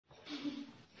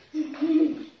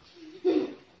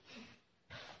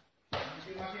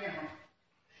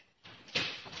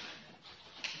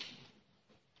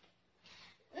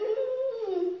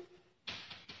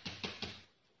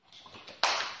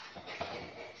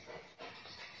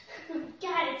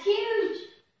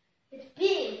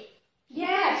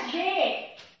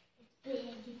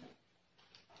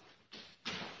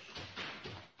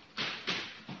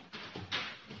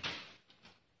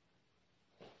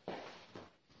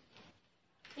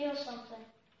feel something.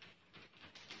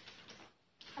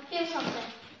 I feel something.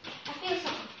 I feel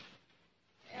something.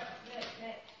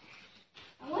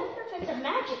 I wonder if it's a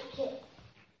magic kit.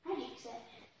 Magic set.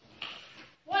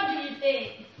 What do you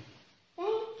think? I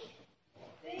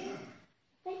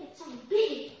think it's something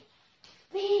big.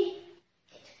 Big.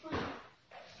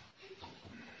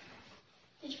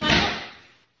 Did you find it?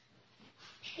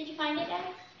 Did you find it,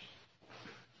 Dad?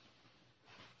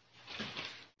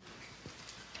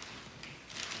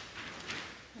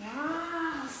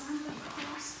 Wow, Santa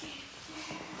Claus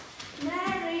gift.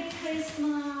 Merry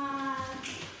Christmas.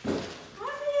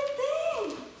 What do you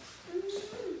think?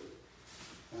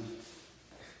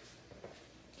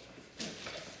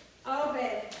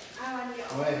 Open. I want you to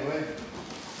open. Wait.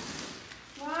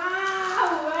 Wow,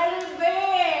 very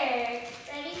big.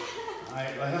 Ready?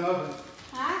 Alright, let him open.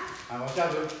 Huh? Alright, watch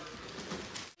out, dude. 3,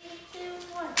 2,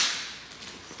 1.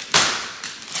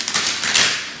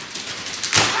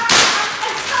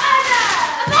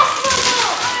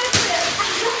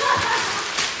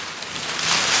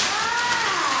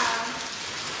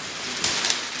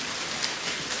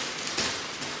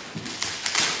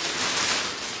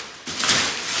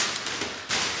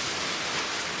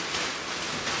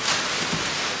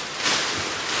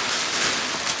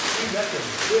 That's a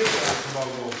big basketball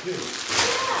goal, too.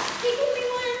 Yeah, he gave me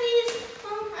one of these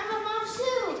at my mom's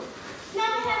too. Now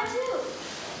I have 2.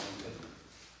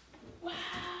 Wow.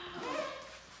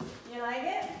 You like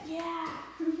it? Yeah.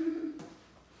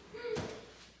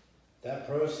 That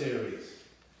Pro Series.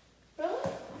 Really?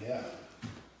 Yeah.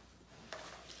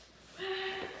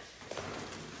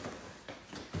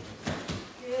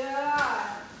 Good.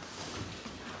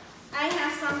 I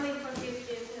have something for you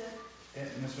too. Yeah,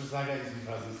 Mr. Zag, I got you some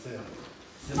presents, too.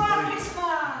 For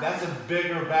Christmas. That's a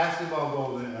bigger basketball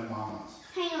goal than at Mama's.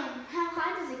 Hang on. How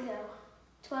high does it go?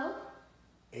 12?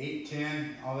 8,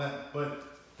 10, all that,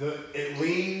 but it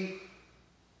leaned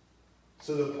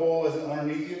so the pole isn't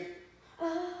underneath you,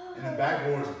 Oh. and the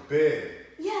backboard's big.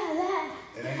 Yeah, that.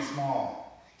 It ain't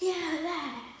small. Yeah,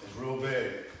 that. It's real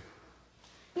big.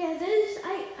 Yeah, those.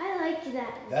 I liked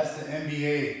that. That's the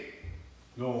NBA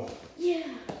goal.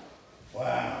 Yeah.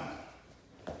 Wow.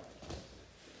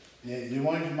 Yeah, the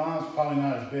one your mom's probably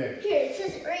not as big. Here, it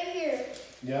says it right here.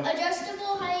 Yeah.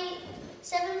 Adjustable height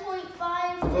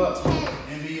 7.5 Look, from 10.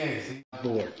 NBA, see?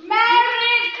 Board.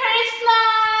 Merry Christmas!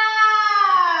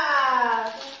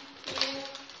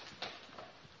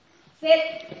 Sit.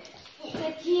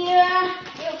 Sit here.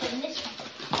 You open this one.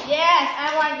 Yes, I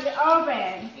want you to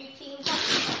open. 18.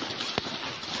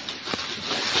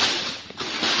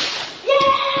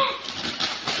 Yeah!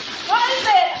 What is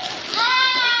it?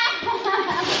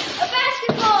 A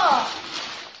basketball!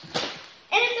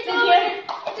 And it's a glow in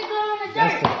the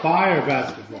That's dark. the fire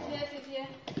basketball. Sit here.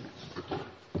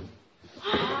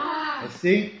 Let's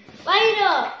see. Light it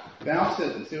up. Bounce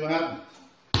it and see what happens.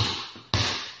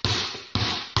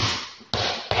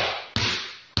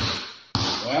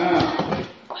 Wow.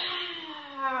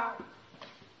 Wow.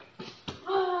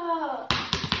 Oh.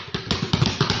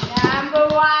 Number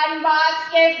 1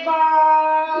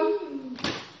 basketball.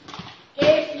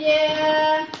 Give you.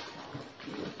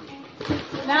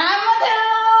 Number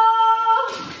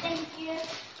 2. Thank you.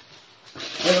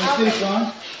 Hey, let's see, son.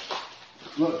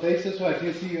 Look, face this way. I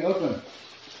can't see you open.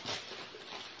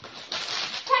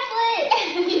 Chocolate.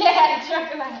 Yeah,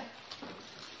 chocolate.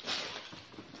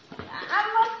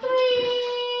 Number 3.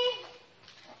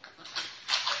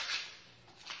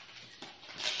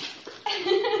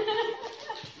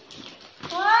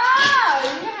 Wow, you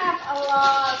have a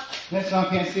lot. Next one,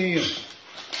 can't see you.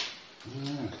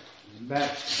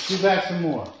 Back. Do back some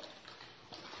more.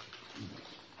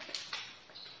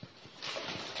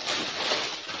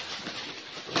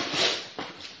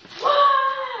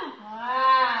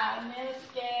 Wow, new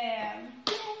scam.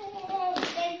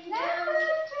 Number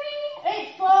 3.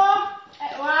 8, 4.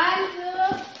 1,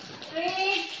 2, 3.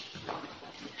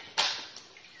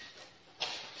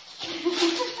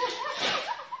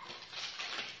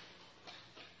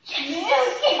 New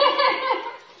scam.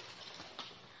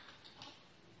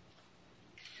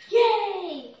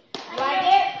 Yay! Like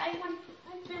it?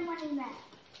 I've been wanting that.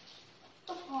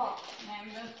 Football.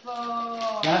 Number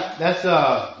 4. That's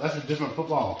a different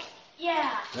football.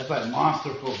 Yeah. That's like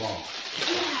monster football.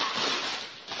 Yeah.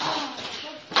 Oh,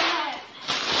 what's that?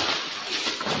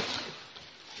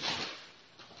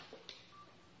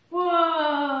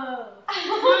 Whoa!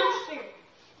 Monster!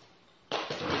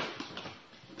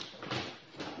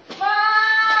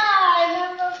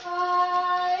 Number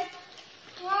 5!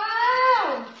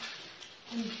 Wow!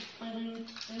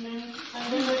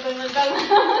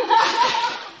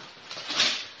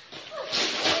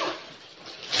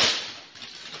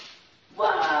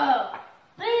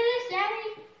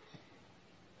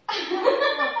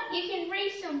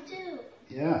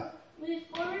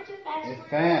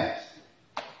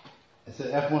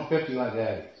 F-150 like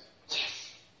Daddy's.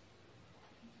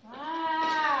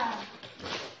 Wow.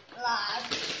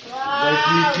 Wait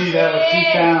till you see that what she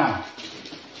found.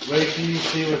 Wait till you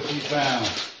see what she found.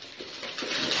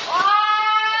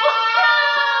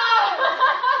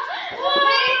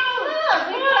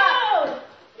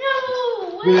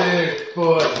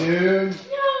 Bigfoot, dude.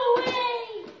 No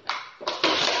way.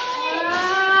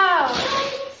 Wow.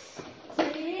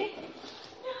 See?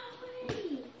 No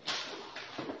way.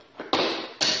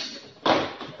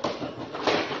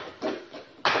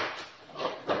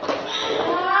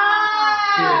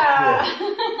 Wow.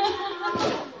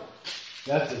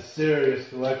 That's a serious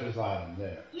collector's item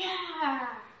there. Yeah.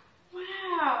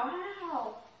 Wow.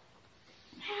 Wow.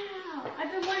 Wow.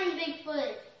 I've been wanting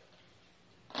Bigfoot.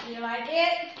 You like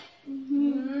it?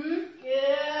 Mm-hmm.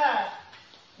 Good.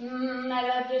 I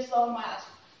love you so much.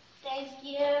 Thank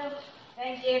you.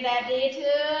 Thank you, Daddy, too.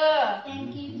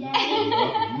 Thank you,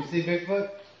 Daddy. You see Bigfoot?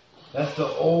 That's the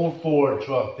old Ford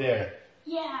truck there.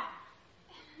 Yeah.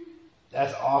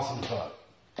 That's awesome truck.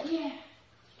 Yeah.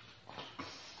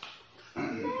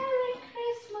 Merry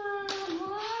Christmas.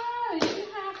 Wow, you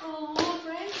have a whole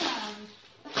present.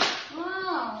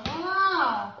 Wow,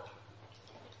 wow.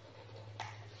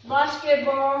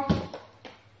 Basketball.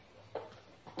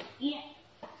 Yeah.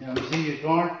 Let me see your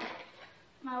car.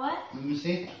 My what? Let me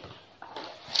see.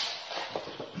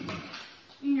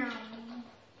 No.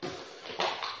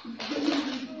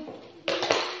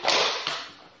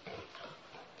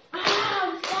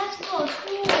 Wow, that's so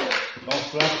cool. Don't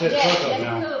scratch that Yes, truck up that's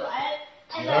now. cool.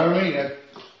 I You know what I mean?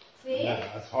 See? Yeah,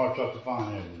 that's a hard truck to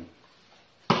find. Isn't it?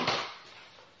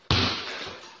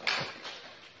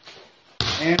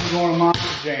 And we're going to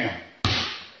Monster Jam.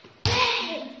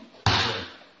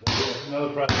 That's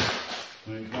another present.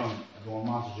 When you come, we're going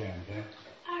to Monster Jam, okay?